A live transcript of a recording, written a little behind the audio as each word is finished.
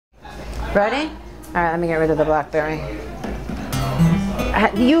Ready? All right, let me get rid of the BlackBerry.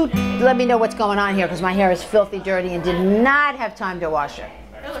 You let me know what's going on here because my hair is filthy dirty and did not have time to wash it.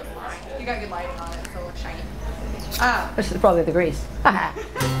 It looks fine. You got good lighting on it, so it looks shiny. This is probably the grease. I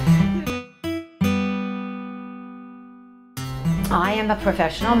am a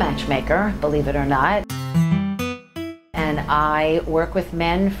professional matchmaker, believe it or not. And I work with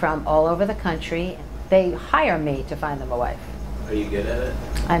men from all over the country. They hire me to find them a wife. Are you good at it?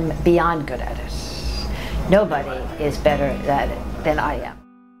 I'm beyond good at it. Nobody is better at it than I am.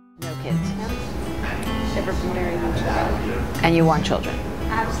 No kids. Never been married. And you want children?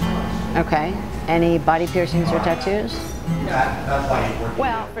 Absolutely. Okay. Any body piercings or tattoos?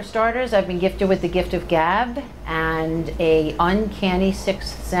 Well, for starters, I've been gifted with the gift of gab and a uncanny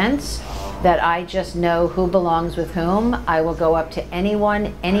sixth sense that I just know who belongs with whom. I will go up to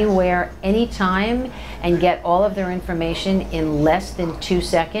anyone, anywhere, anytime, and get all of their information in less than 2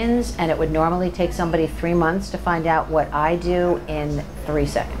 seconds, and it would normally take somebody 3 months to find out what I do in 3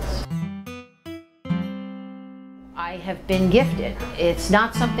 seconds. I have been gifted. It's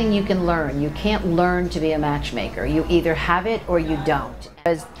not something you can learn. You can't learn to be a matchmaker. You either have it or you don't.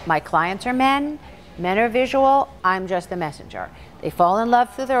 Because my clients are men are visual, I'm just the messenger. They fall in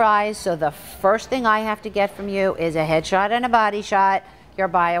love through their eyes, so the first thing I have to get from you is a headshot and a body shot, your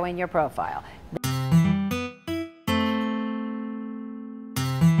bio and your profile.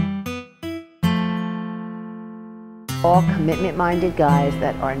 All commitment-minded guys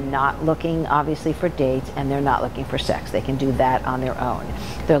that are not looking, obviously, for dates, and they're not looking for sex. They can do that on their own.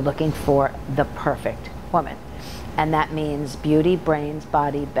 They're looking for the perfect woman. And that means beauty, brains,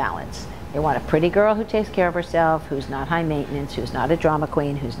 body, balance. They want a pretty girl who takes care of herself, who's not high maintenance, who's not a drama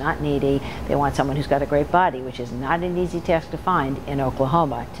queen, who's not needy. They want someone who's got a great body, which is not an easy task to find in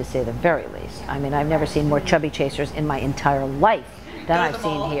Oklahoma, to say the very least. I mean, I've never seen more chubby chasers in my entire life than I've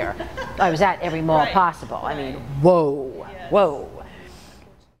seen here. I was at every mall possible. I mean, whoa, whoa.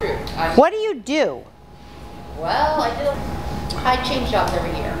 What do you do? Well, I change jobs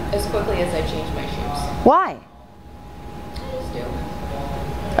every year, as quickly as I change my shoes. Why? I just do.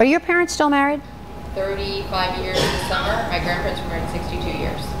 Are your parents still married? 35 years this summer. My grandparents were married 62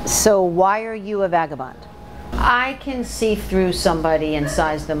 years. So why are you a vagabond? I can see through somebody and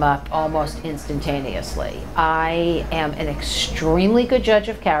size them up almost instantaneously. I am an extremely good judge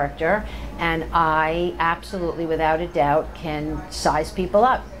of character, and I absolutely, without a doubt, can size people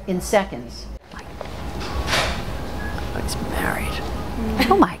up in seconds. He's married.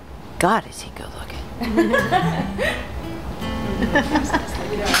 Oh my God, is he good looking?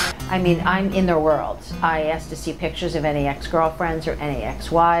 I mean, I'm in their worlds. I ask to see pictures of any ex-girlfriends or any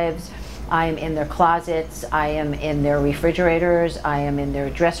ex-wives. I'm in their closets. I am in their refrigerators. I am in their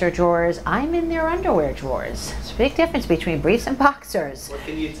dresser drawers. I'm in their underwear drawers. There's a big difference between briefs and boxers. What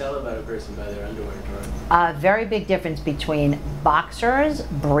can you tell about a person by their underwear drawer? Very big difference between boxers,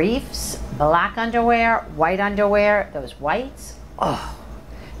 briefs, black underwear, white underwear. Those whites, oh.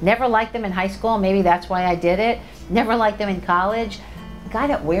 Never liked them in high school. Maybe that's why I did it. Never liked them in college. The guy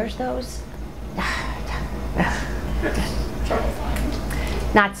that wears those,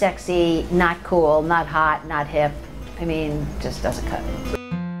 not sexy, not cool, not hot, not hip. I mean, just doesn't cut it.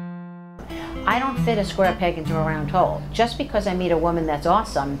 I don't fit a square peg into a round hole. Just because I meet a woman that's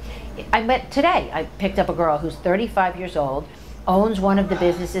awesome. Today, I picked up a girl who's 35 years old, owns one of the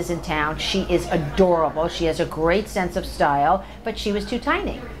businesses in town. She is adorable. She has a great sense of style, but she was too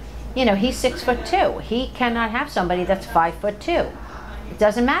tiny. You know, he's 6'2". He cannot have somebody that's 5'2". It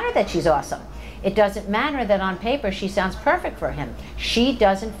doesn't matter that she's awesome. It doesn't matter that on paper she sounds perfect for him. She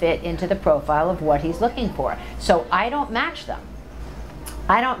doesn't fit into the profile of what he's looking for. So I don't match them.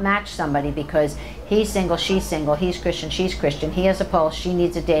 I don't match somebody because he's single, she's single, he's Christian, she's Christian, he has a pulse, she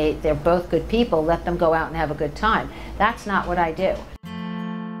needs a date, they're both good people, let them go out and have a good time. That's not what I do.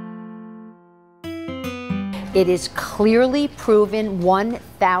 It is clearly proven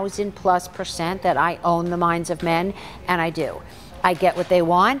 1,000+% that I own the minds of men, and I do. I get what they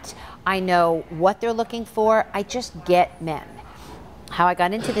want. I know what they're looking for. I just get men. How I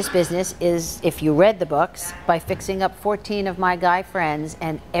got into this business is, if you read the books, by fixing up 14 of my guy friends,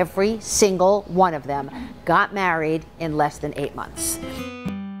 and every single one of them got married in less than 8 months.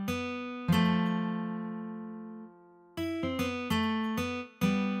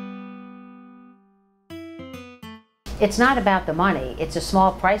 It's not about the money. It's a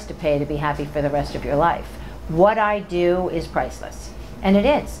small price to pay to be happy for the rest of your life. What I do is priceless, and it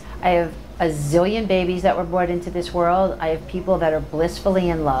is. I have a zillion babies that were brought into this world. I have people that are blissfully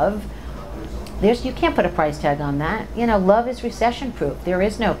in love. You can't put a price tag on that. You know, love is recession proof. There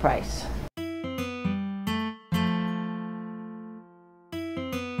is no price.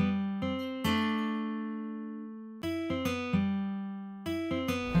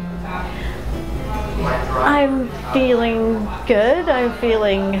 I'm feeling good. I'm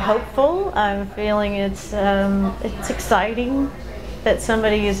feeling hopeful. I'm feeling it's exciting that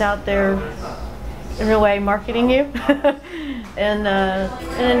somebody is out there in a way marketing you, and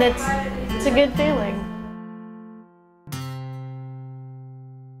it's a good feeling.